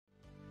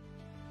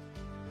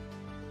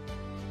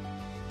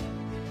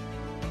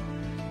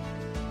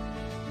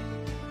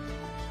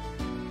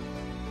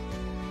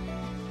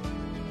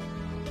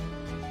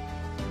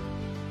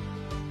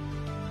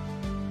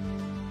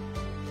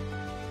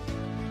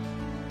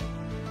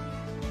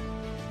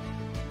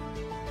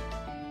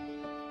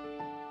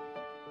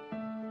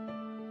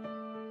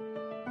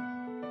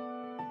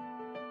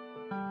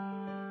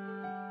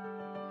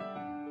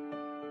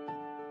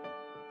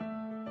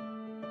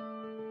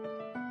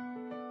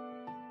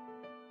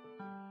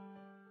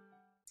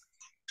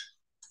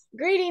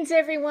Greetings,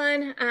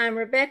 everyone. I'm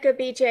Rebecca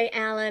B.J.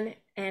 Allen,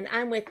 and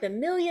I'm with the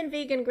Million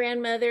Vegan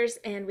Grandmothers,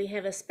 and we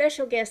have a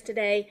special guest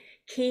today,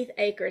 Keith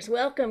Akers.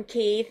 Welcome,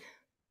 Keith.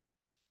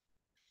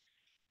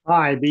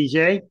 Hi,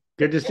 BJ.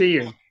 Good to see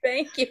you.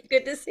 Thank you.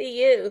 Good to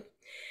see you.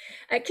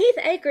 Keith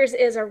Akers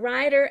is a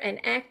writer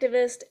and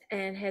activist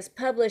and has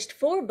published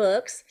 4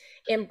 books: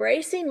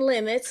 Embracing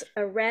Limits,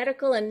 A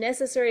Radical and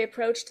Necessary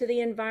Approach to the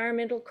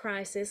Environmental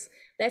Crisis.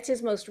 That's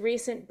his most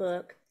recent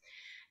book.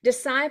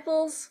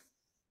 Disciples,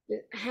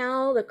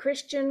 how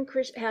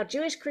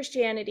Jewish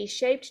Christianity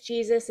shaped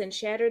Jesus and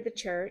shattered the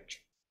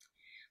church,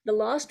 The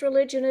Lost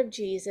Religion of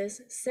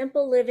Jesus,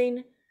 Simple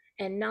Living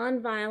and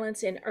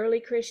Nonviolence in Early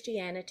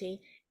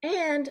Christianity,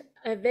 and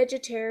a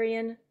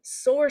vegetarian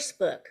source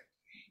book.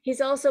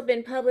 He's also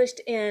been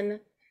published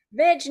in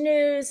Veg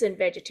News and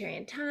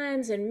Vegetarian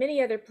Times and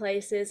many other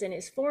places. In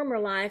his former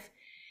life,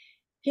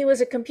 he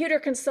was a computer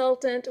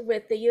consultant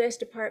with the U.S.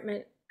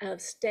 Department of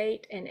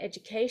State and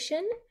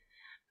Education,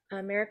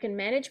 American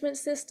Management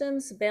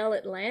Systems, Bell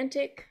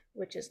Atlantic,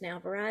 which is now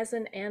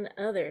Verizon, and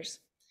others.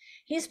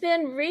 He's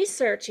been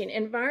researching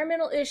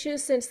environmental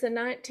issues since the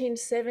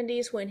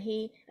 1970s when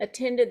he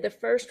attended the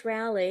first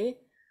rally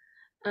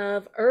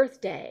of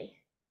Earth Day.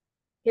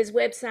 His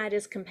website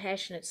is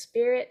Compassionate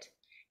Spirit,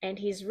 and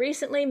he's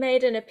recently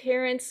made an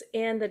appearance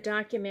in the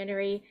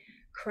documentary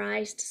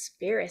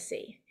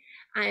Christspiracy.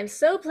 I am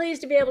so pleased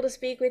to be able to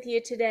speak with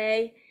you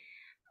today.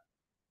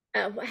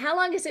 How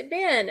long has it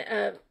been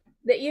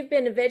that you've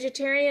been a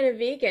vegetarian and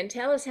vegan?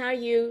 Tell us how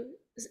you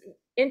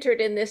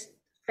entered in this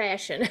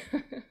fashion.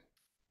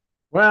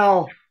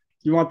 Well,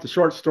 you want the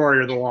short story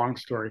or the long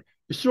story?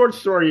 The short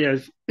story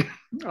is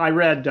I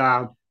read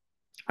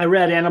I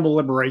read Animal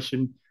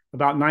Liberation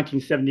about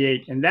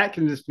 1978, and that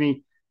convinced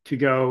me to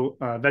go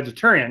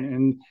vegetarian.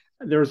 And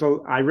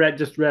I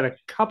read a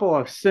couple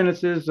of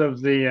sentences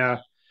of the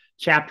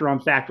chapter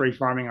on factory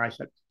farming. I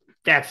said,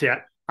 "That's it.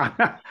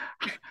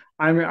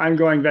 I'm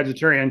going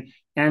vegetarian."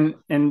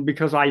 And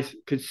because I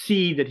could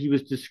see that he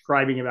was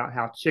describing about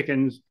how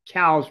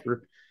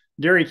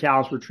dairy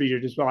cows were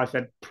treated as well, I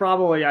said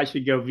probably I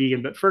should go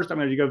vegan. But first, I'm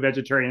going to go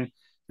vegetarian,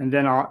 and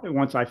then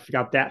once I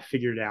got that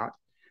figured out,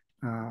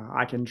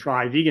 I can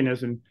try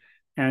veganism.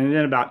 And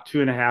then about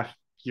 2.5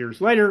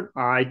 years later,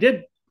 I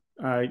did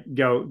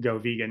go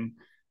vegan.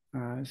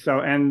 And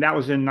that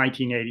was in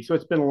 1980. So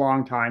it's been a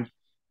long time,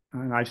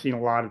 and I've seen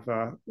a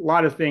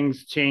lot of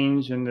things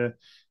change in the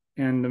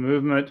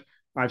movement.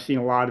 I've seen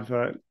a lot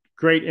of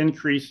great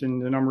increase in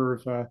the number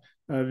of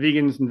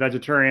vegans and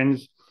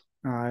vegetarians.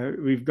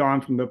 We've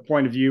gone from the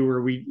point of view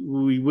where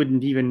we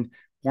wouldn't even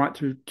want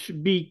to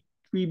be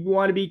we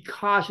want to be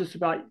cautious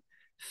about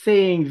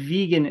saying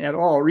vegan at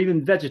all, or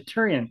even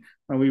vegetarian.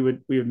 And we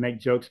would make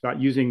jokes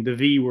about using the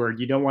V word.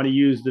 You don't want to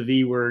use the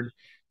V word,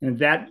 and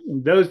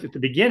those at the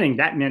beginning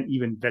that meant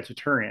even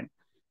vegetarian,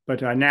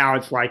 but now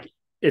it's like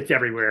it's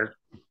everywhere.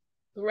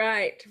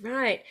 Right,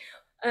 right.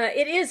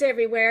 It is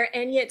everywhere,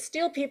 and yet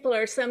still people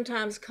are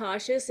sometimes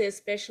cautious,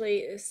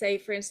 especially, say,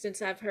 for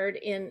instance, I've heard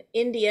in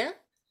India,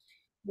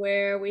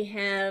 where we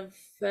have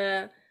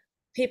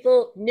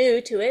people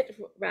new to it,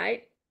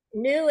 right?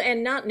 New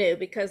and not new,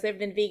 because there have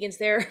been vegans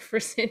there for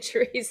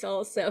centuries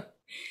also.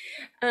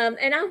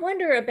 And I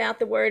wonder about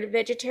the word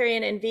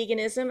vegetarian and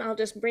veganism. I'll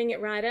just bring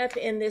it right up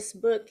in this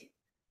book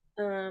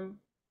um,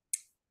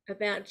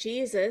 about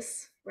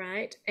Jesus,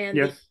 right? And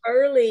the Yes,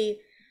 early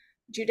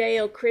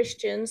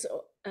Judeo-Christians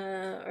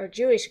or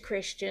Jewish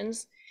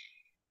Christians,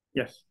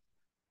 yes.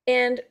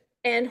 and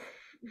and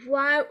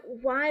why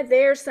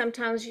there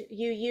sometimes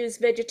you use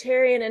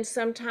vegetarian and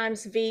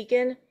sometimes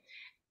vegan.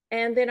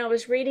 And then I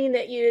was reading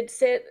that you had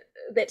said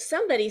that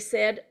somebody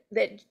said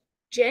that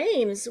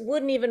James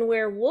wouldn't even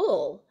wear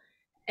wool,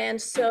 and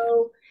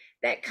so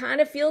that kind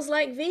of feels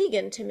like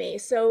vegan to me.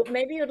 So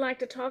maybe you'd like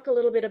to talk a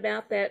little bit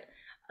about that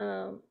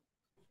um,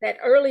 that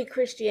early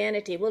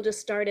Christianity. We'll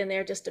just start in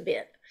there just a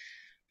bit.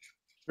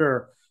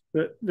 Sure.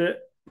 The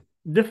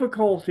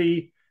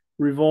difficulty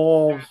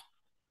revolves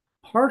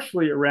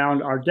partially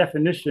around our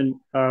definition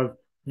of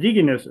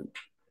veganism,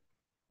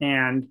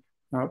 and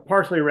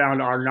partially around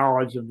our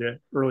knowledge of the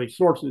early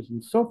sources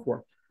and so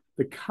forth.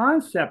 The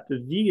concept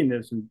of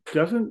veganism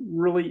doesn't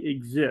really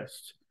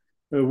exist.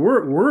 The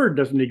word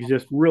doesn't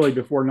exist really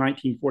before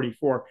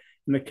 1944,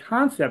 and the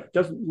concept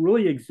doesn't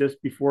really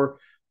exist before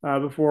the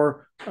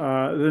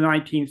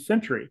 19th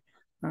century.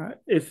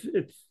 It's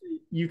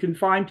you can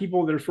find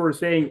people that are sort of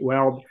saying,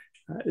 well,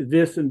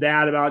 this and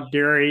that about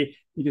dairy.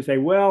 You can say,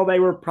 well, they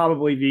were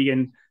probably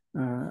vegan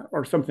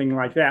or something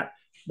like that.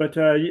 But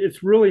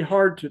it's really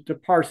hard to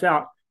parse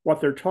out what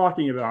they're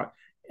talking about.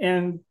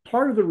 And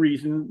part of the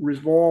reason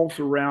revolves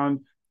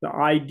around the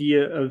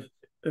idea of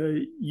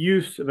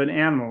use of an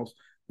animals.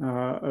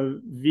 A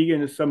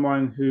vegan is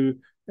someone who,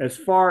 as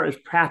far as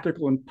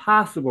practical and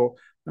possible,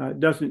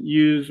 doesn't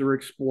use or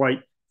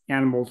exploit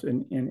animals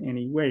in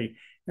any way.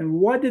 And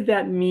what did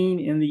that mean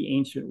in the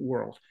ancient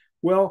world?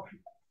 Well,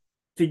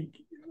 to,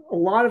 a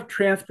lot of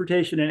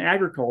transportation and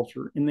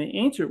agriculture in the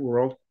ancient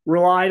world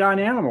relied on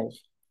animals.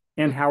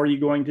 And how are you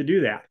going to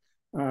do that?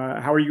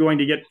 How are you going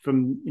to get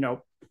from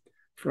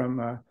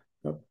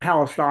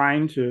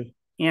Palestine to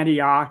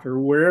Antioch or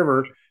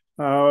wherever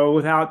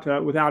without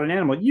an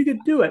animal. You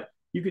could do it.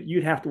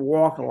 You'd have to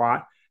walk a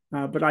lot,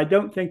 but I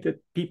don't think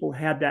that people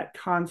had that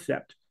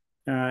concept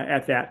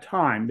at that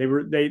time.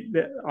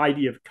 The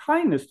idea of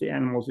kindness to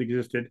animals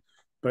existed,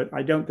 but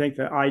I don't think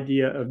the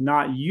idea of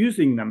not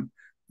using them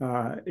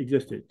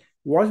existed.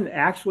 It wasn't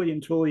actually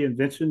until the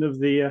invention of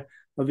the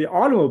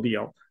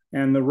automobile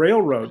and the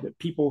railroad that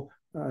people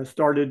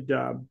started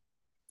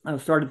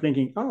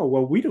thinking, oh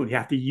well, we don't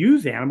have to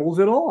use animals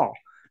at all.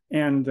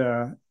 And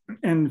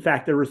in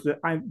fact,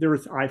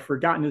 I've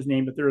forgotten his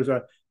name, but there was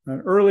an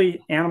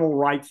early animal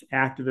rights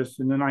activist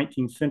in the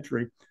 19th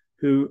century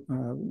who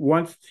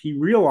once he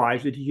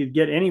realized that he could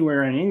get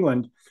anywhere in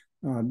England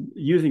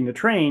using the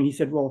train, he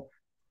said, well,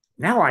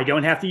 now I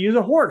don't have to use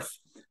a horse.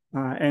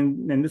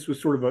 And this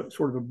was sort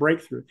of a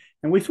breakthrough.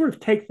 And we sort of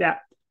take that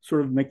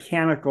sort of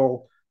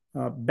mechanical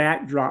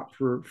backdrop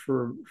for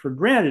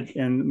granted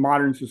in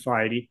modern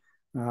society,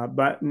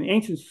 but in the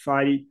ancient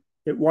society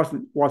it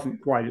wasn't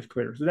quite as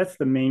clear. So that's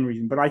the main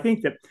reason. But I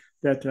think that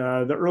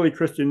the early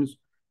Christians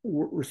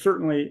were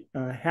certainly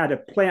had a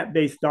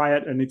plant-based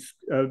diet, and it's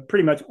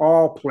pretty much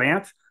all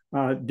plants.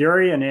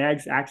 Dairy and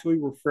eggs actually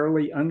were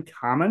fairly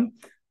uncommon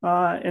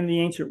in the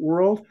ancient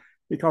world,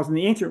 because in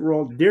the ancient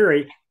world,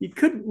 dairy, it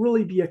couldn't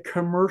really be a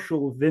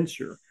commercial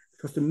venture,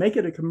 because to make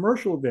it a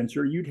commercial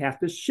venture, you'd have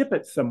to ship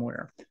it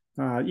somewhere,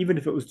 even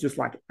if it was just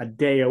like a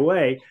day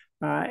away.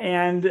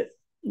 And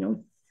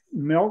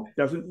milk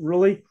doesn't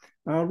really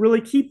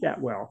keep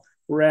that well.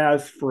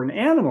 Whereas for an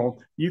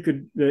animal,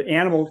 the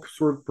animal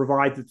sort of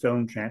provides its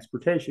own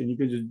transportation. You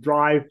can just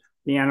drive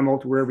the animal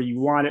to wherever you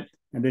want it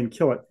and then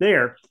kill it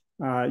there.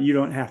 You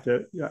don't have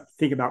to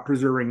think about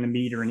preserving the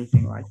meat or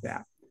anything like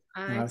that.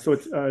 So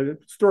it's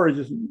storage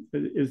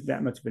is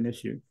that much of an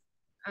issue.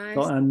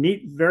 So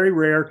meat very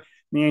rare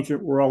in the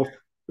ancient world.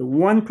 The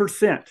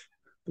 1%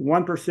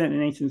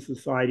 in ancient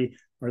society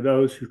are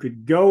those who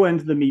could go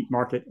into the meat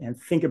market and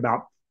think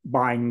about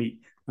buying meat,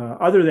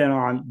 other than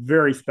on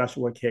very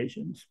special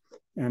occasions.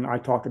 And I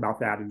talk about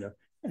that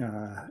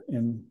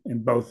in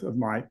both of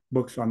my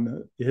books on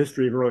the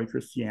history of early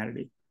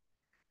Christianity.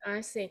 I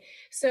see.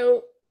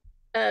 So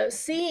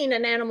seeing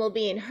an animal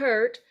being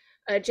hurt,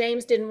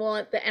 James didn't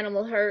want the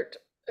animal hurt,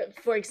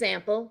 for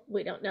example.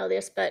 We don't know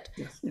this, but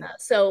yes, yeah.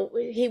 So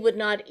he would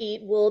not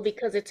eat wool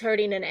because it's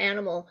hurting an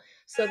animal.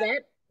 So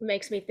that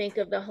makes me think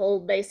of the whole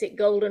basic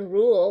golden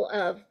rule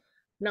of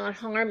not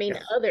harming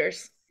yes.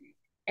 others.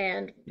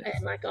 And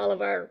like all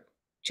of our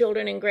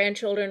children and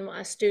grandchildren,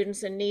 my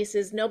students and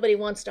nieces, nobody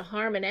wants to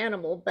harm an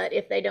animal, but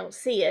if they don't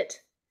see it,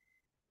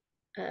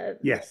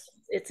 yes,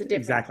 it's a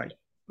different exactly.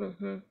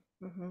 Mm-hmm,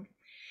 mm-hmm.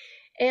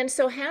 And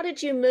so how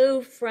did you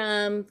move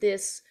from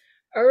this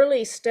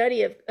early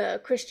study of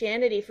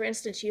Christianity? For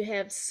instance, you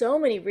have so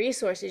many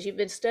resources. You've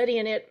been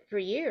studying it for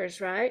years,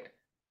 right?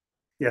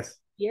 Yes.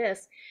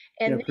 Yes.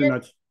 And yeah, pretty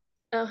much.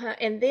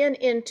 And then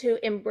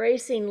into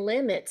embracing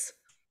limits.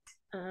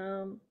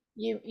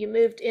 You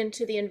moved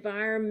into the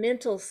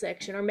environmental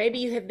section, or maybe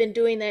you have been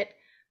doing that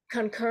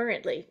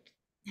concurrently.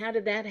 How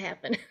did that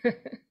happen?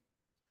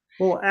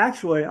 Well,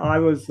 actually,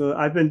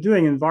 I've been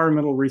doing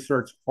environmental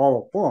research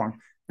all along.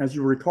 As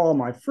you recall,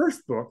 my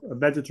first book, a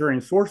vegetarian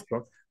source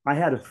book, I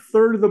had a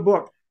third of the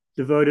book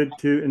devoted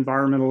to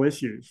environmental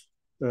issues,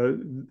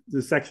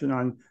 the section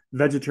on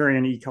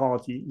vegetarian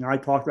ecology. And I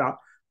talked about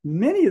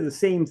many of the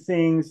same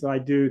things that I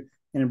do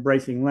in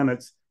embracing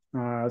limits,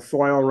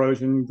 soil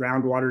erosion,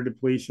 groundwater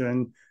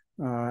depletion,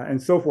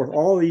 and so forth.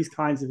 All these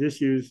kinds of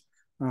issues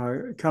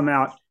come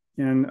out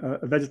in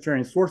a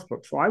vegetarian source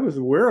book. So I was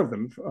aware of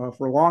them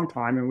for a long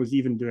time and was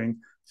even doing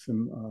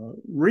some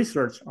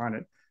research on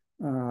it.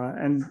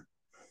 And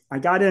I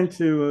got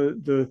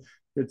into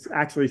it's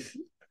actually,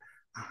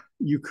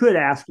 you could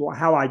ask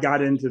how I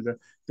got into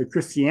the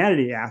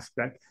Christianity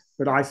aspect,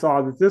 but I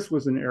saw that this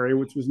was an area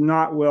which was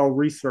not well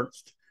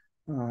researched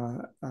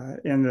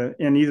in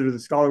either the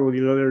scholarly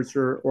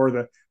literature or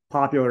the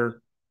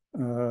popular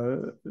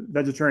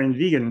vegetarian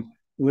vegan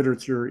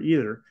literature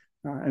either.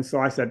 And so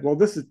I said, well,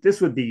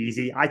 this would be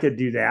easy. I could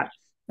do that.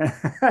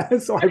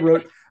 So I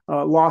wrote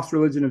Lost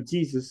Religion of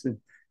Jesus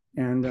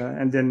and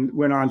then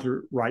went on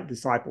to write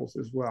Disciples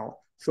as well.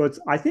 So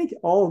I think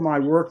all of my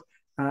work,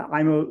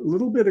 I'm a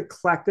little bit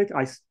eclectic.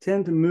 I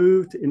tend to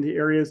move into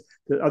areas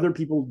that other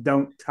people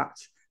don't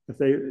touch.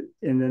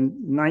 In the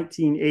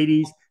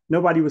 1980s,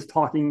 nobody was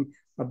talking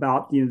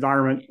about the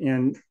environment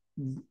in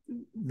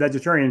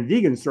vegetarian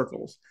vegan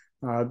circles.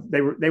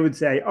 They would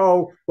say,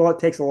 oh, well, it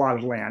takes a lot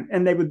of land.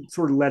 And they would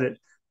sort of let it,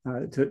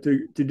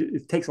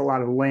 it takes a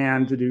lot of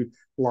land to do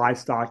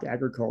livestock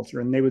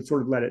agriculture. And they would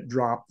sort of let it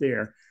drop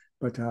there.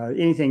 But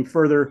anything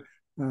further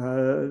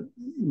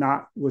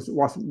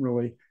wasn't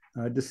really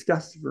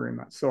discussed very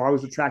much. So I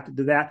was attracted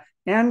to that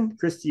and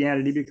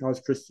Christianity, because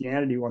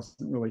Christianity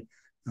wasn't really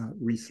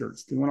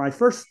researched. And when I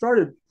first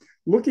started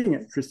looking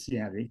at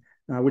Christianity,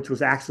 which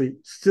was actually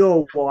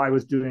still while I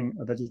was doing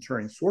a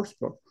vegetarian source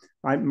book,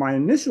 my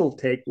initial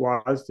take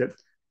was that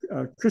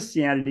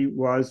Christianity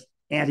was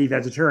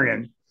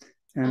anti-vegetarian.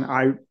 And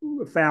I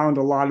found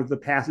a lot of the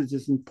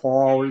passages in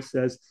Paul where it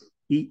says,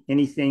 eat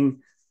anything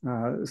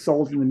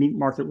sold in the meat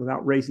market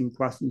without raising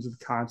questions of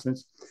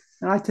conscience.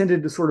 And I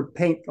tended to sort of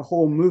paint the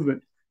whole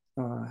movement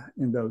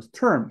in those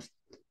terms.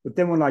 But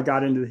then when I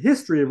got into the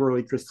history of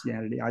early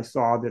Christianity, I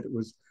saw that it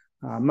was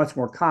much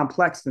more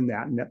complex than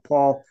that, and that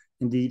Paul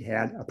indeed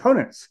had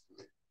opponents.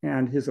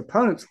 And his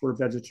opponents were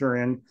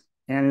vegetarian.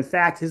 And in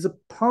fact, his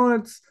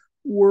opponents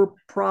were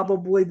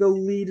probably the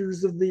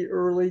leaders of the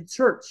early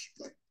church.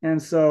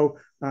 And so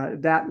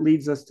that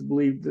leads us to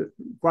believe that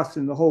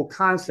question the whole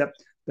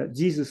concept that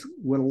Jesus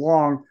went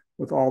along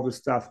with all the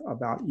stuff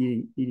about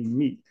eating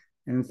meat.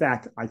 And in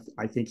fact,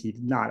 I think he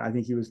did not. I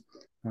think he was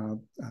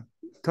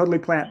totally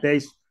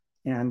plant-based,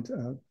 and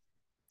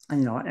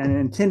and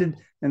intended,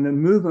 and the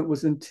movement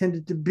was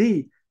intended to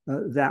be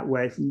that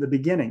way from the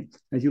beginning.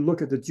 As you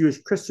look at the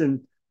Jewish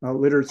Christian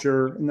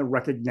literature and the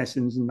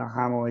recognitions and the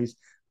homilies,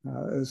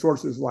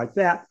 sources like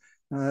that,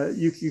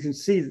 you can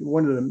see that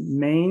one of the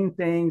main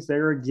things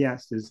they're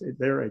against is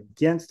they're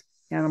against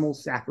animal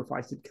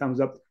sacrifice. It comes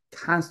up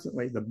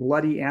constantly. The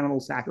bloody animal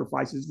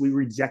sacrifices, we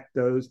reject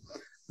those,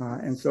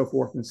 and so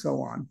forth and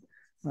so on.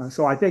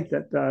 So I think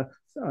that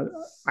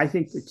I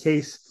think the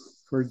case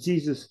for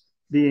Jesus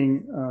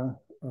being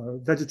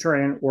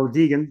vegetarian or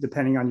vegan,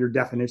 depending on your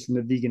definition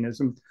of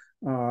veganism,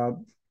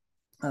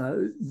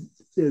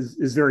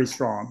 is very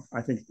strong.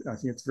 I think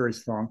it's very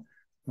strong,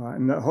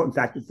 and in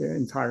fact, the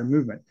entire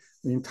movement,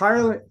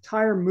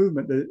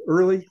 the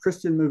early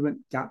Christian movement,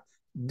 got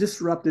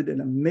disrupted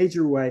in a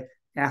major way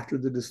after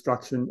the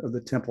destruction of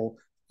the temple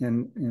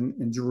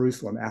in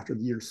Jerusalem after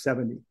the year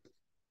 70.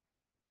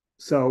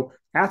 So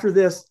after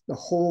this, the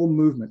whole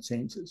movement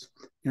changes,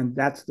 and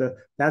that's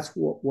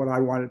what I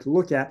wanted to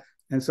look at.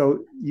 And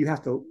so you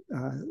have to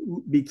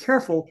be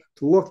careful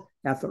to look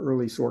at the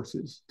early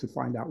sources to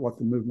find out what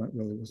the movement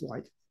really was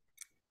like.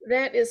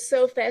 That is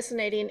so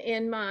fascinating.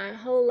 In my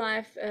whole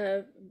life,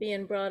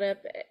 being brought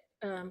up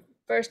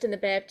first in the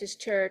Baptist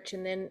church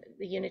and then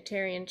the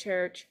Unitarian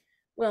church,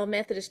 well,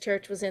 Methodist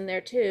church was in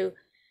there too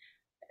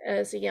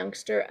as a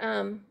youngster.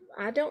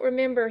 I don't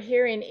remember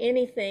hearing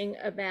anything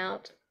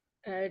about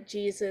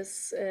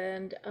Jesus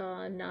and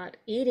not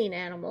eating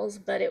animals,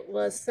 but it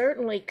was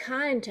certainly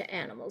kind to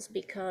animals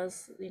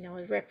because,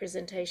 a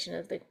representation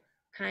of the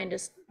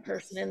kindest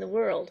person in the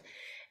world.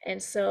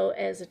 And so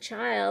as a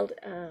child,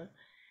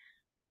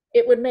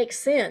 it would make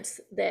sense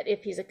that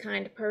if he's a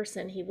kind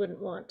person, he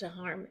wouldn't want to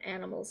harm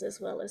animals as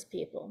well as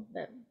people.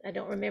 But I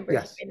don't remember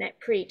hearing that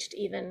preached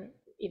even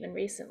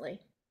recently.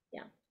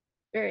 Yeah,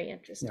 very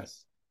interesting.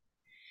 Yes.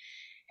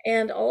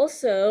 And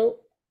also,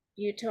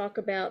 you talk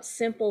about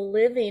simple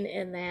living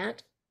in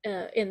that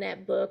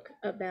book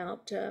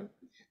about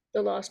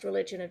the lost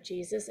religion of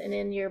Jesus. And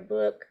in your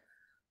book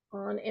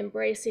on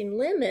embracing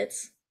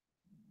limits,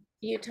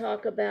 you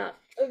talk about,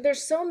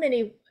 there's so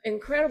many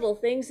incredible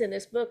things in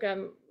this book.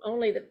 I'm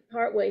only the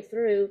partway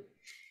through,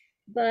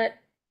 but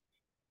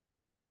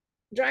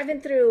driving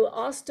through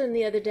Austin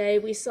the other day,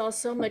 we saw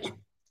so much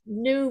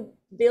new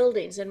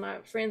buildings, and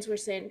my friends were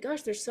saying,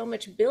 gosh, there's so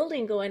much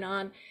building going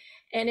on.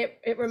 And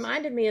it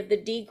reminded me of the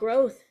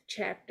degrowth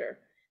chapter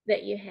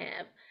that you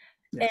have.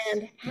 Yes.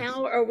 And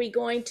how are we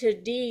going to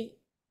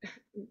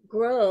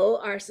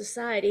degrow our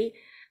society,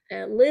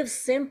 live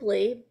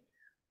simply,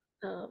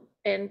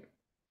 and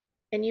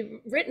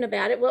you've written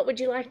about it. What would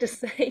you like to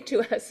say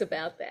to us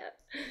about that?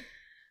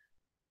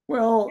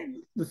 Well,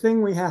 the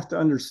thing we have to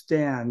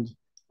understand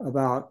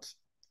about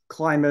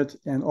climate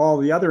and all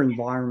the other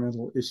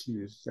environmental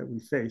issues that we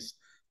face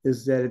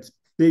is that it's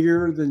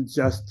bigger than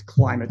just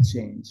climate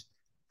change.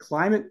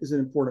 Climate is an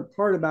important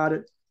part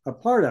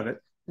of it,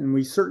 and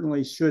we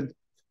certainly should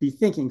be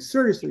thinking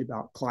seriously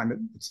about climate.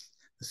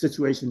 The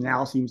situation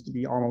now seems to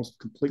be almost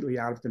completely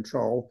out of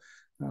control.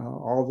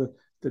 All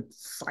the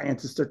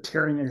scientists are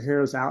tearing their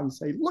hairs out and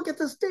say, look at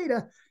this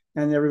data.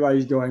 And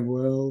everybody's going,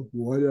 well,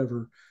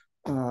 whatever.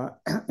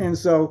 And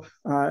so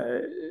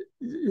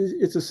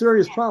it's a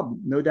serious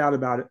problem, no doubt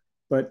about it,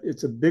 but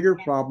it's a bigger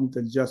problem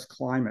than just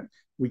climate.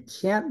 We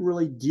can't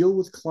really deal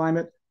with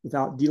climate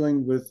without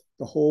dealing with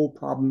the whole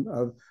problem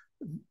of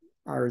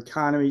our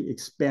economy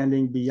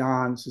expanding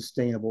beyond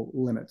sustainable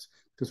limits.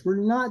 Because we're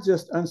not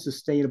just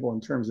unsustainable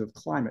in terms of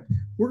climate,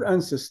 we're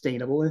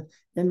unsustainable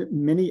in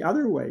many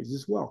other ways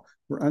as well.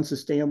 We're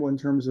unsustainable in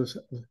terms of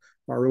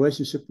our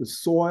relationship with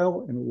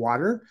soil and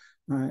water,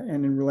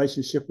 and in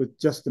relationship with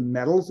just the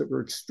metals that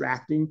we're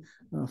extracting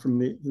from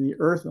the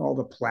earth and all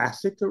the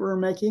plastic that we're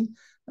making.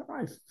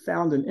 I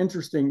found an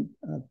interesting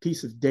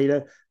piece of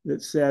data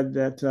that said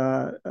that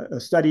a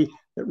study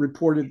that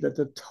reported that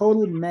the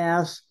total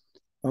mass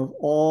of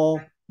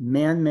all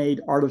man-made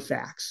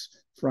artifacts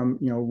from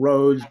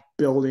roads,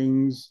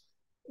 buildings,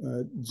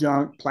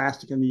 junk,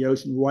 plastic in the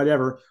ocean,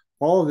 whatever,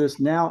 all of this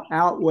now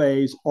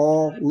outweighs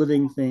all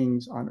living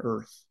things on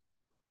Earth.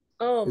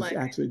 Oh my!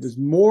 Actually, there's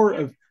more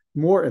of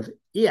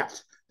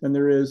it than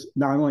there is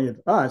not only of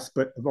us,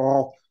 but of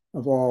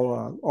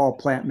all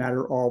plant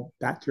matter, all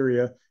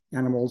bacteria,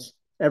 animals,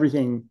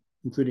 everything,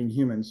 including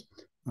humans.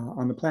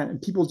 on the planet.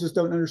 And people just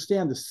don't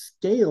understand the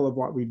scale of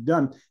what we've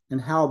done and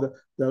how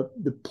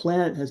the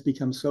planet has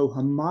become so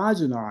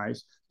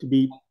homogenized to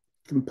be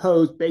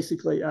composed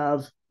basically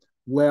of,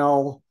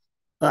 well,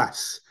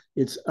 us.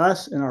 It's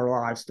us and our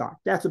livestock.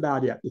 That's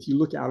about it. If you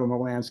look out on the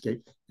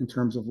landscape in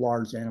terms of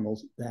large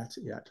animals, that's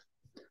it.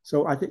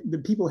 So I think the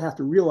people have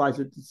to realize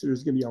that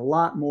there's going to be a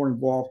lot more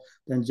involved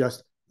than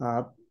just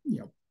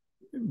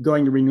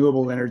going to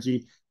renewable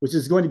energy, which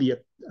is going to be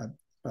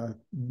a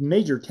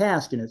major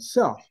task in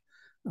itself.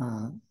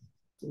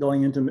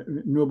 Going into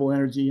renewable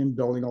energy and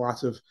building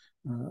lots of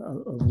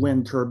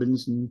wind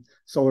turbines and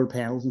solar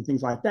panels and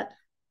things like that.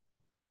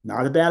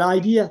 Not a bad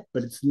idea,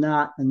 but it's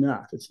not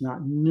enough. It's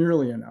not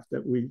nearly enough.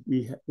 That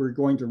we're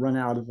going to run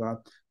out of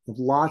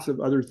lots of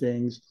other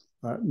things.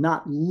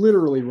 Not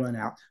literally run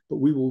out, but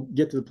we will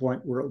get to the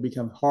point where it will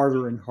become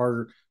harder and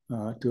harder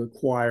to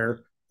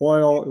acquire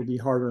oil. It will be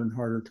harder and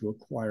harder to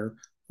acquire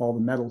all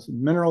the metals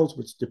and minerals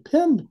which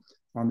depend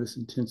on this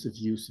intensive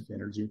use of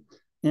energy,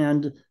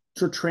 and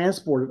to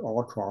transport it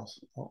all across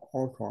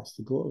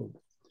the globe.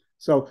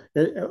 So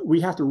we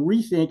have to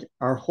rethink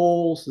our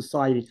whole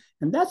society,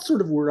 and that's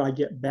sort of where I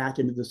get back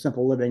into the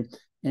simple living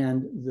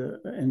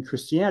and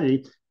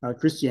Christianity.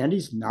 Christianity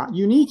is not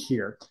unique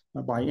here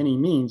by any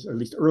means, or at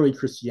least early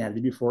Christianity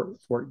before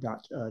it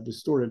got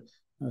distorted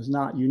is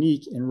not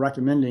unique in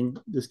recommending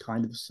this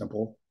kind of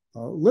simple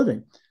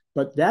living.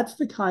 But that's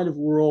the kind of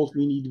world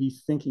we need to be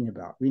thinking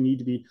about. We need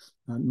to be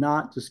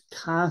not just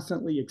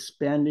constantly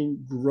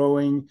expanding,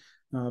 growing,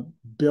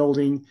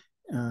 building.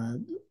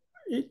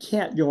 It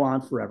can't go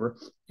on forever.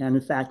 And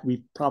in fact,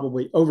 we've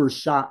probably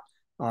overshot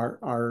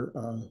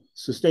our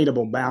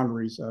sustainable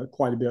boundaries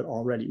quite a bit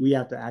already. We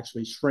have to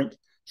actually shrink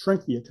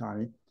the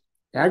economy.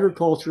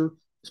 Agriculture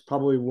is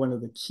probably one of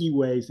the key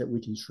ways that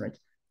we can shrink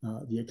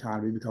the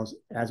economy, because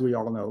as we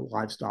all know,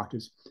 livestock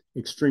is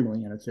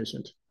extremely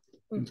inefficient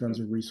in terms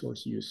of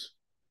resource use.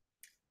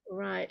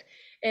 Right.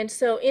 And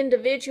so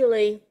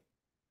individually,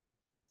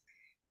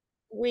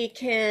 we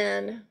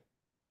can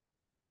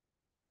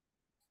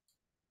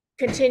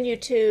continue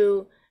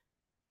to,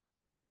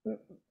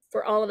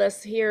 for all of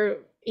us here,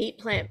 eat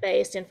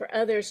plant-based, and for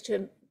others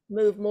to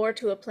move more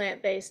to a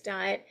plant-based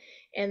diet,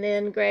 and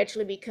then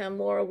gradually become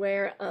more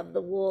aware of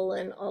the wool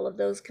and all of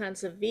those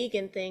kinds of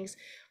vegan things.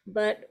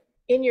 But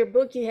in your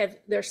book,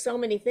 there's so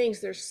many things.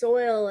 There's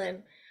soil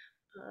and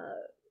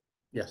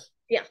yes,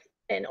 yeah,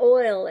 and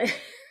oil, and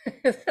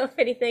so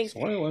many things.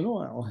 Soil and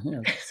oil.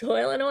 Yes.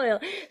 Soil and oil.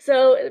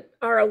 So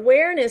our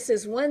awareness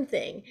is one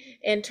thing.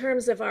 In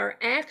terms of our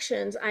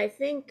actions, I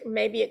think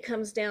maybe it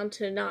comes down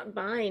to not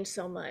buying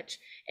so much.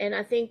 And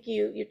I think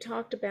you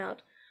talked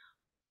about,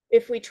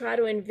 if we try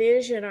to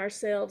envision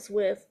ourselves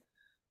with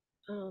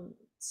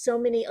so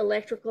many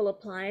electrical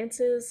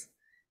appliances,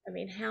 I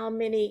mean, how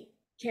many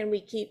shall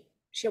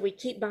we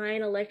keep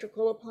buying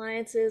electrical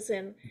appliances,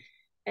 and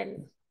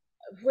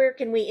where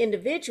can we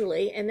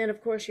individually, and then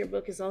of course your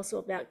book is also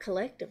about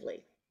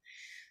collectively.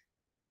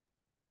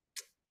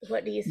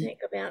 What do you think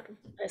about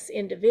us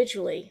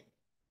individually?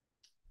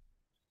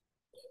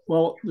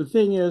 Well, the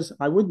thing is,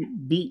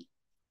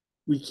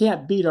 we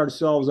can't beat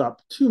ourselves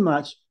up too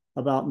much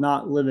about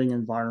not living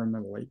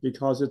environmentally,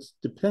 because it's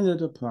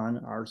dependent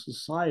upon our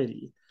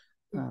society.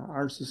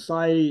 Our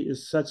society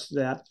is such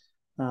that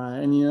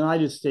in the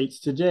United States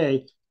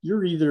today,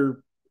 you're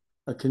either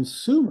a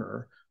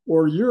consumer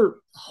or you're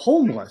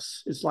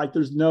homeless. It's like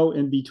there's no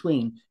in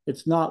between.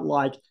 It's not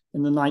like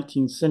in the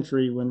 19th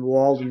century when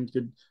Walden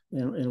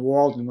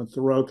when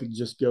Thoreau could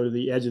just go to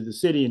the edge of the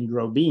city and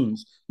grow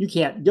beans. You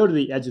can't go to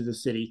the edge of the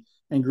city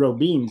and grow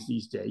beans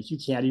these days. You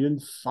can't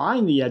even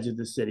find the edge of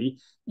the city.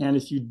 And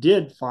if you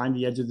did find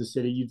the edge of the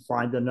city, you'd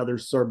find another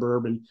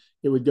suburb, and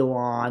it would go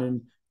on.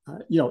 And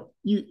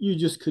you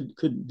just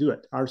couldn't do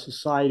it. Our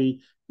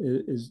society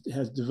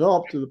has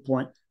developed to the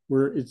point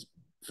where it's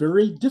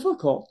very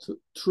difficult to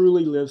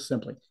truly live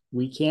simply.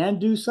 We can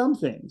do some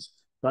things,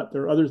 but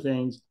there are other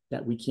things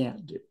that we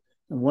can't do.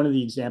 And one of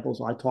the examples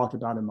I talk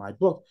about in my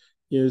book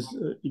is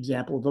the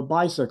example of a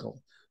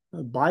bicycle.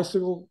 A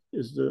bicycle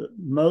is the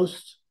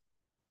most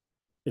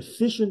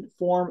efficient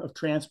form of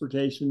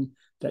transportation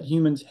that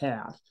humans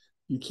have.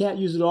 You can't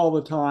use it all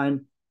the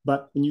time,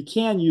 but when you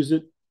can use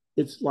it,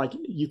 it's like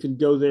you can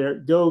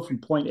go from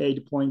point A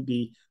to point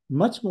B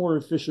much more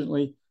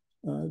efficiently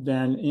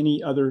than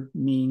any other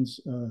means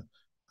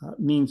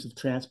of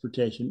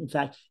transportation. In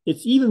fact,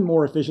 it's even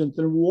more efficient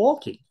than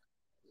walking.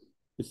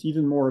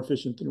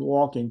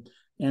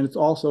 And it's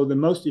also the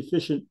most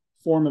efficient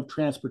form of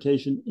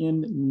transportation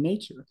in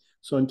nature.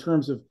 So in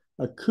terms of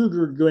a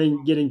cougar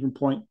getting from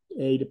point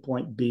A to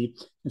point B,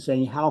 and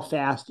saying how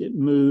fast it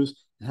moves,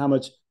 and how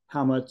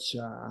much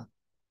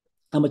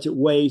it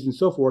weighs, and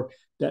so forth,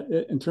 that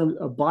in terms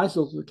of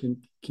bicycles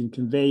can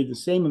convey the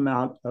same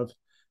amount of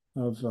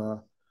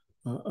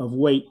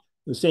weight,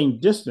 the same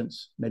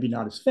distance, maybe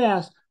not as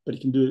fast, but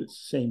it can do it the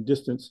same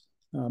distance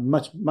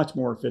much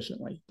more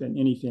efficiently than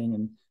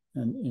anything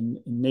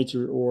in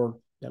nature or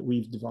that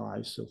we've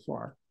devised so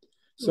far.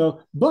 So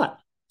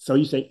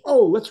you say,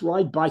 oh, let's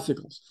ride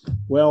bicycles.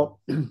 Well,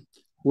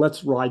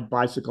 let's ride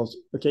bicycles.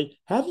 Okay,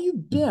 have you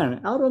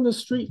been out on the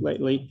street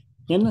lately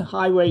in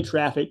highway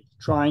traffic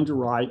trying to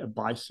ride a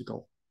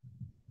bicycle?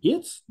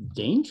 It's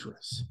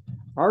dangerous.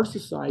 Our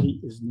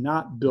society is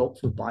not built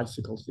for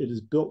bicycles. It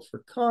is built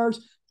for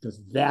cars because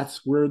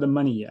that's where the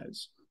money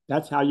is.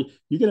 That's how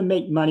you're going to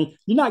make money.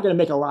 You're not going to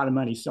make a lot of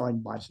money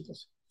selling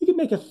bicycles. You can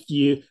make a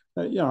few,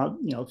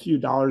 a few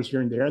dollars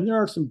here and there. And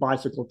there are some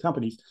bicycle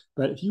companies.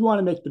 But if you want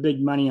to make the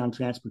big money on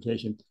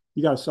transportation,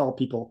 you got to sell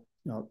people,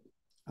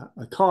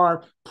 a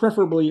car,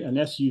 preferably an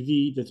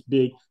SUV that's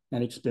big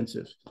and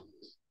expensive.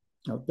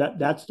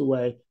 That's the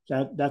way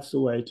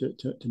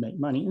to make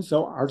money. And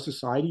so our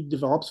society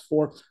develops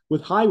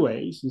with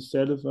highways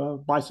instead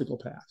of bicycle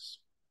paths.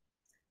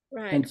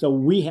 Right. And so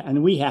we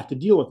have to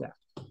deal with that.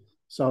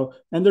 So,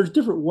 and there's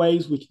different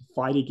ways we can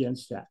fight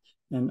against that.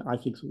 And I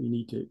think we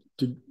need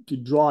to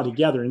draw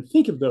together and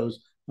think of those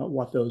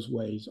what those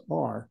ways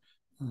are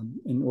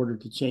in order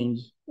to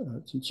change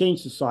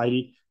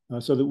society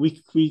so that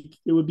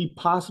it would be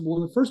possible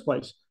in the first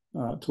place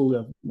to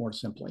live more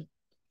simply.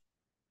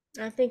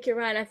 I think you're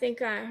right. I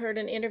think I heard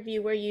an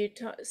interview where you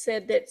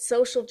said that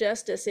social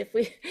justice, if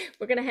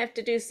we're going to have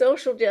to do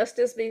social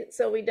justice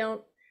so we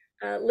don't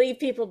leave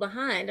people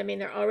behind. I mean,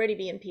 there are already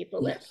being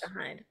people left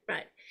behind.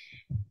 Right.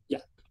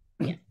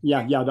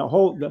 Yeah.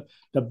 The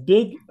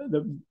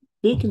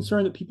big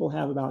concern that people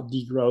have about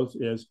degrowth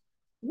is,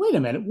 wait a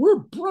minute, we're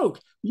broke.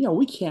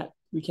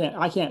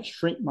 I can't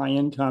shrink my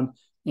income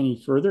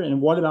any further.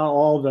 And what about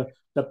all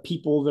the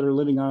people that are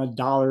living on $1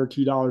 or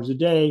 $2 a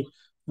day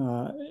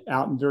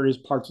out in various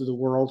parts of the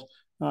world?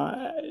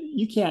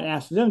 You can't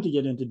ask them to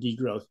get into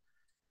degrowth.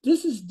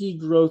 This is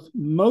degrowth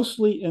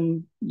mostly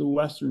in the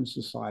Western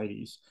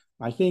societies.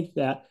 I think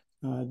that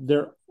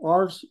there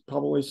are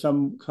probably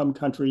some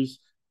countries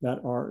that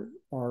are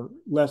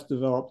less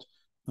developed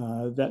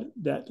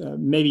that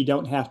maybe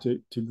don't have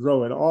to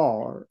grow at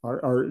all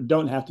or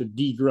don't have to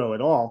degrow at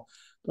all.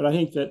 But I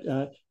think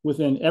that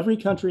within every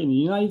country in the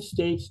United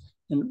States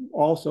and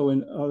also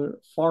in other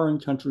foreign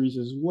countries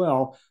as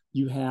well,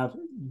 you have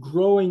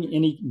growing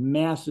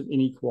massive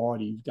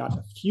inequality. You've got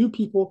a few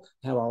people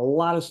have a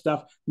lot of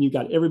stuff, and you've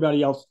got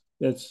everybody else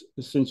that's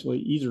essentially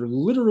either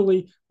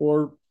literally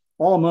or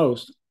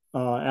almost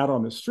out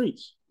on the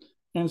streets.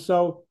 And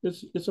so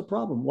it's a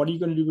problem. What are you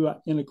going to do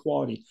about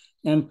inequality?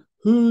 And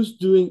who's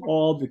doing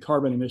all the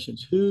carbon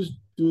emissions? Who's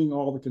doing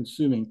all the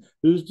consuming?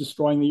 Who's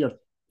destroying the earth?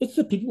 It's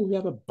the people who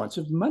have a bunch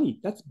of money.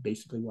 That's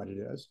basically what it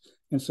is.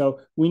 And so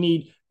we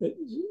need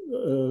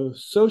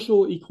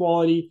social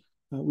equality.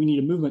 We need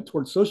a movement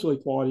towards social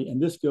equality.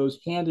 And this goes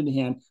hand in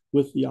hand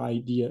with the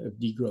idea of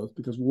degrowth,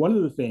 because one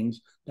of the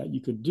things that you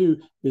could do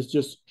is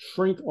just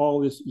shrink all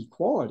this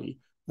inequality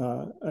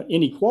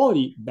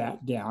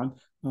back down.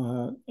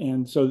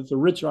 And so that the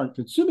rich aren't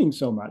consuming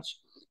so much.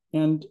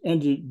 And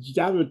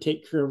that would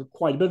take care of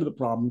quite a bit of the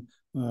problem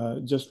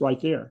just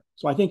right there.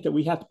 So I think that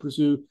we have to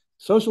pursue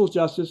social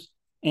justice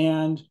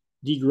and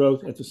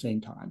degrowth at the same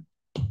time.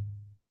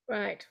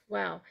 Right.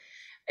 Wow.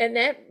 And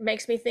that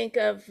makes me think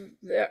of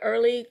the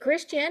early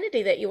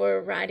Christianity that you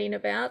were writing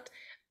about,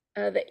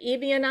 the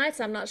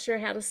Ebionites. I'm not sure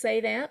how to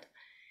say that,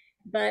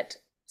 but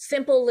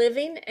simple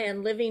living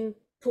and living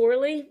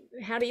poorly.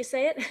 How do you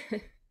say it?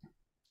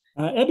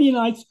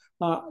 Ebionites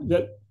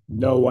that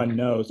no one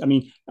knows. I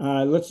mean,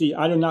 let's see.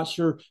 I'm not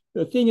sure.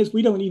 The thing is,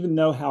 we don't even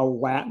know how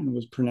Latin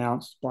was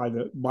pronounced by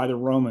the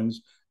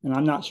Romans, and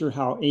I'm not sure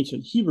how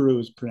ancient Hebrew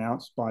was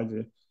pronounced by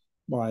the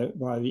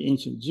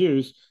ancient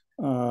Jews.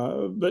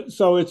 But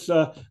so it's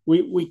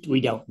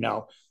we don't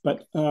know.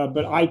 But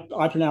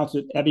I pronounce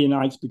it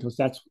Ebionites because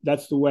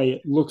that's the way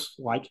it looks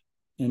like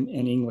in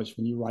English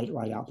when you write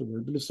out the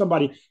word. But if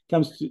somebody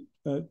comes to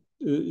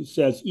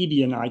says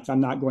Ebionites,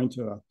 I'm not going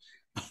to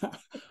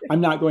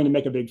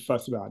make a big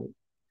fuss about it.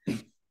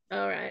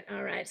 All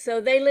right.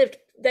 So they lived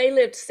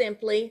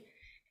simply,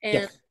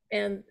 and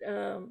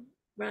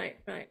right.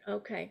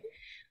 Okay.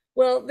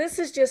 Well, this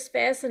is just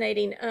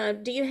fascinating.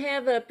 Do you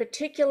have a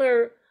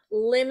particular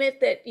limit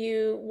that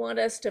you want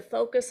us to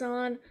focus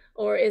on,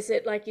 or is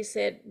it, like you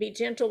said, be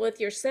gentle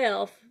with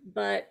yourself,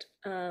 but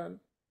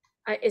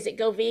is it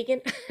go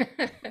vegan?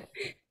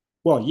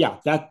 Well, yeah,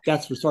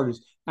 that's for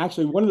starters.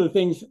 Actually, one of the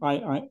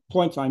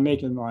points I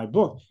make in my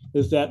book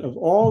is that of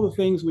all the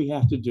things we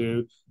have to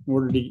do in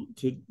order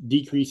to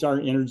decrease our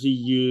energy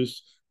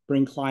use,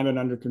 bring climate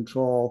under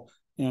control,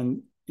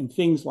 and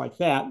things like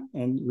that,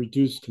 and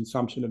reduce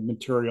consumption of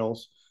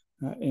materials,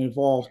 and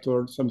evolve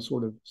towards some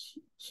sort of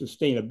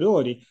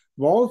sustainability,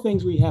 of all the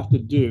things we have to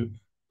do,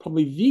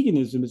 probably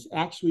veganism is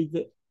actually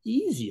the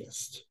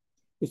easiest.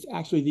 It's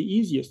actually the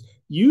easiest.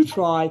 You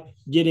try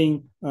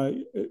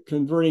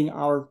converting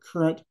our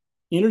current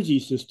energy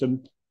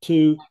system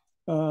to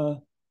a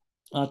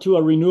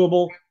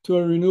renewable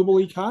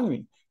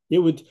economy. It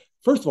would,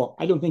 first of all,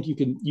 I don't think you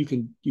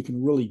can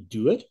really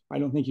do it. I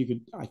don't think you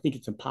could. I think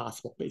it's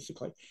impossible,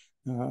 basically.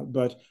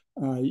 But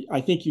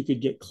I think you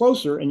could get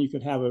closer, and you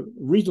could have a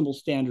reasonable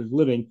standard of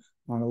living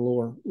on a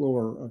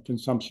lower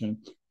consumption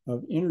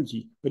of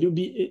energy. But it would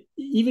be,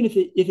 even if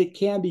it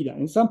can be done.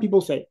 And some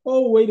people say,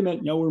 oh, wait a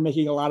minute, we're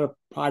making a lot of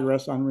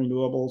progress on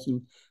renewables,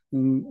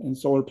 and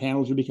solar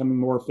panels are becoming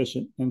more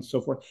efficient and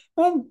so forth.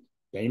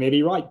 They may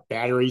be right.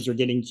 Batteries are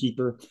getting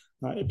cheaper.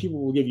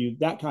 People will give you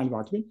that kind of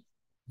argument.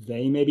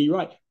 They may be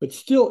right, but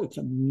still, it's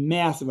a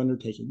massive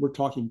undertaking. We're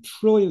talking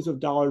trillions of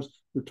dollars.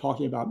 We're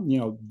talking about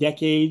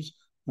decades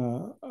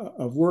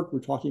of work. We're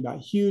talking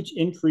about huge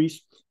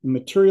increase in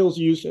materials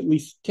use, at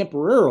least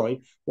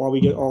temporarily, while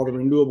we get all the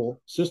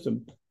renewable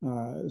system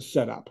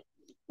set up.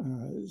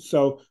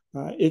 So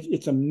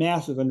it's a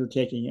massive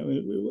undertaking. It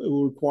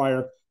will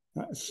require,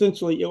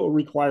 essentially, it will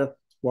require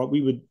what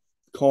we would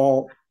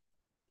call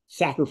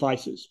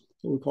sacrifices.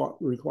 It will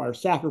require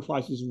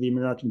sacrifices of the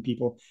American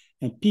people,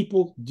 and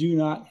people do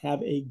not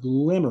have a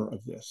glimmer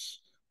of this.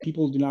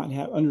 People do not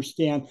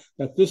understand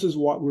that this is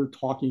what we're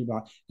talking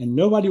about, and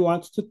nobody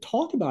wants to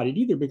talk about it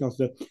either, because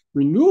the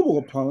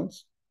renewable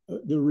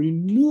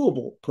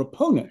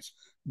proponents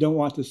don't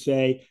want to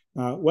say,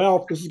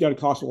 well, this is going to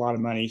cost a lot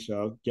of money,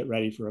 so get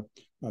ready for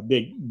a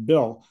big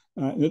bill.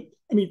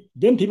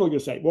 Then people are going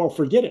to say, well,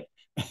 forget it.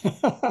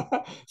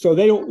 So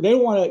they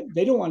don't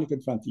want to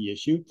confront the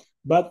issue,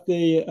 but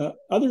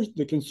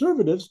the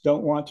conservatives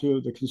don't want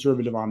to. The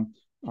conservative on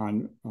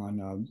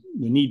the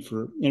need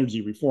for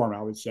energy reform,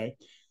 I would say,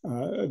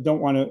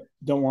 don't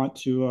want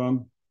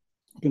to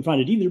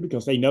confront it either,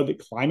 because they know that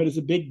climate is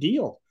a big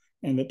deal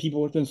and that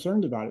people are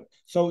concerned about it.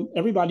 So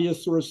everybody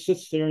just sort of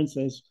sits there and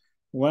says,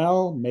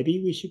 well,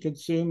 maybe we should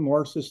consume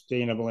more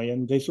sustainably,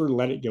 and they sort of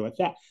let it go at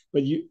that.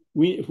 But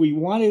if we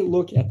want to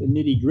look at the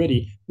nitty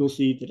gritty, we'll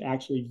see that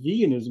actually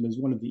veganism is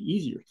one of the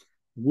easier.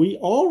 We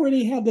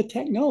already have the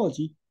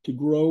technology to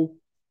grow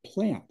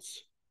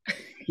plants.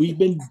 We've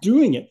been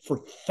doing it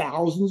for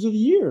thousands of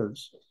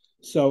years.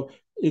 So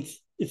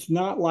it's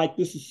not like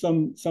this is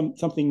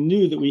something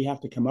new that we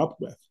have to come up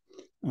with.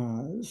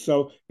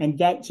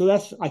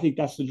 That's I think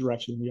that's the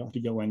direction we ought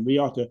to go in. We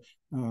ought to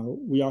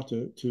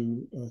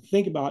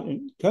think about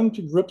and come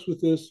to grips with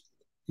this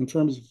in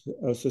terms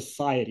of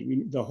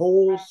society. The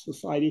whole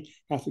society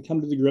has to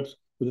come to the grips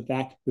with the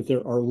fact that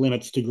there are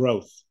limits to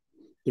growth.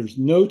 There's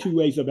no two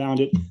ways about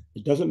it.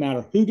 It doesn't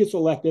matter who gets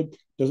elected. It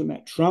doesn't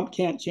matter. Trump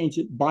can't change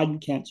it.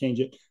 Biden can't change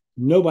it.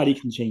 Nobody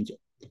can change it.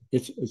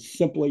 It's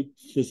simply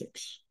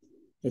physics.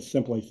 It's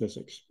simply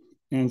physics.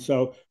 And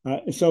so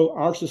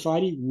our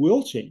society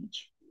will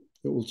change.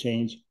 It will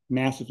change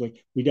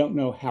massively. We don't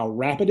know how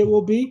rapid it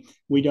will be.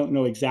 We don't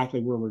know exactly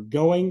where we're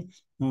going.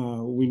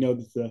 We know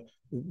that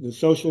the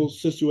social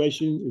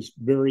situation is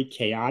very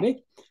chaotic,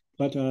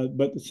 but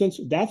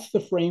since that's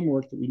the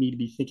framework that we need to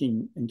be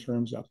thinking in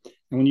terms of.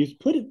 And when you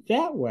put it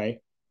that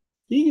way,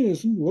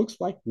 veganism looks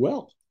like,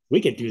 well, we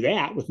could do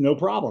that with no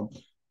problem.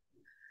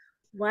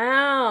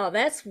 Wow,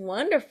 that's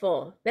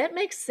wonderful. That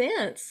makes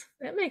sense.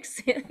 That makes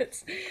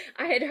sense.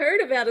 I had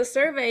heard about a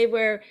survey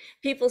where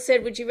people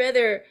said, would you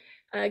rather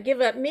give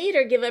up meat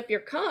or give up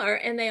your car?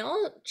 And they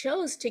all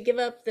chose to give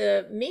up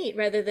the meat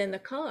rather than the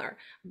car.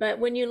 But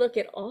when you look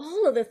at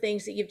all of the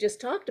things that you've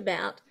just talked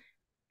about,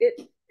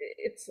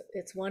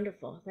 it's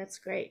wonderful. That's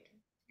great.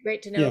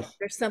 Great to know Yes.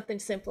 there's something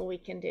simple we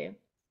can do.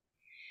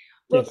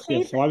 Well, Yes, Keith,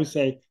 yes. So I would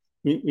say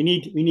we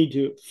need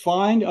to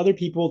find other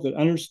people that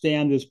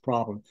understand this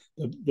problem.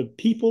 The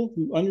people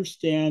who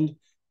understand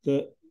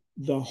the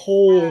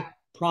whole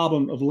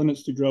problem of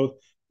limits to growth.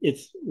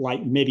 It's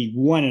like maybe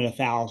 1 in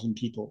 1,000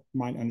 people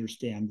might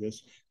understand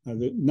this.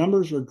 The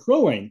numbers are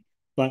growing,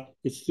 but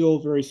it's still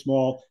very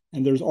small.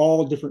 And there's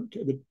all different,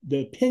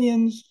 the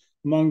opinions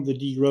among the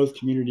degrowth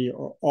community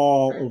are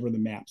all over the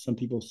map. Some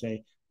people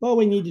say, well,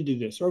 we need to do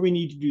this, or we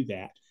need to do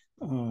that.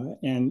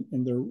 And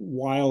they're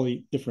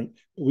wildly different.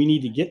 But we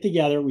need to get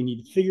together, we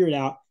need to figure it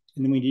out,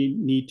 and then we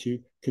need to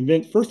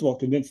convince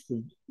the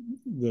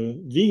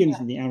vegans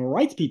and the animal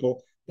rights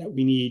people that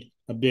we need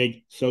a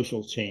big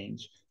social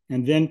change.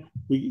 And then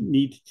we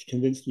need to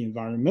convince the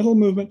environmental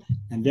movement,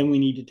 and then we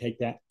need to take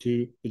that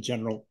to the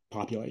general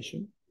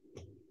population.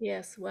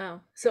 yes,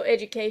 wow. So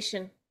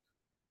education.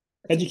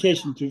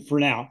 Education for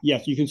now.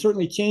 Yes, you can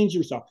certainly change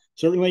yourself.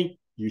 Certainly,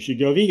 you should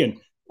go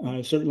vegan.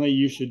 Certainly,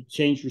 you should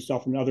change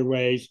yourself in other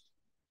ways.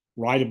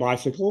 Ride a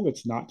bicycle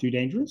that's not too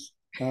dangerous,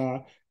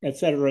 et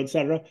cetera, et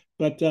cetera.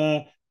 But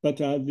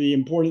the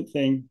important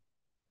thing,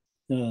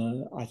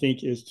 I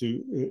think, is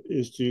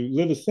to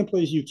live as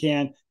simply as you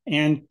can,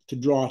 and to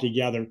draw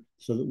together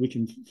so that we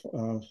can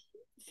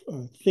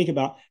think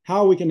about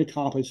how we can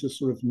accomplish this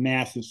sort of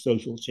massive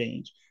social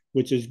change,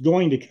 which is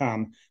going to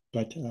come,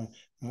 but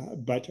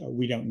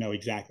we don't know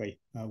exactly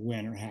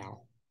when or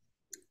how.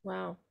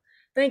 Wow.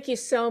 Thank you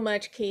so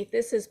much, Keith.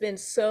 This has been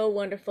so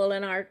wonderful.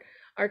 And our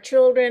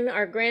children,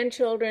 our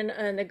grandchildren,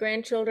 and the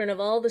grandchildren of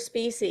all the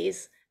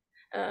species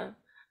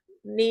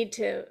need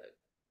to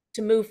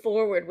move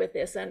forward with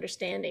this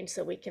understanding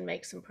so we can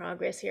make some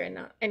progress here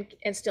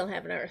and still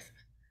have an Earth.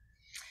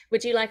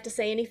 Would you like to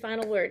say any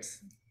final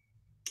words?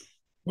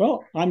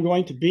 Well, I'm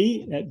going to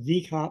be at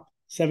VCOP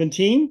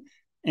 17,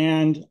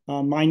 and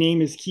my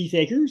name is Keith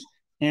Akers,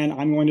 and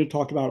I'm going to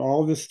talk about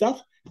all of this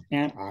stuff,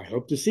 and I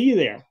hope to see you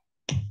there.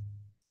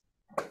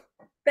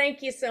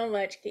 Thank you so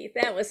much, Keith.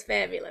 That was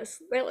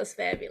fabulous. That was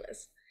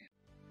fabulous.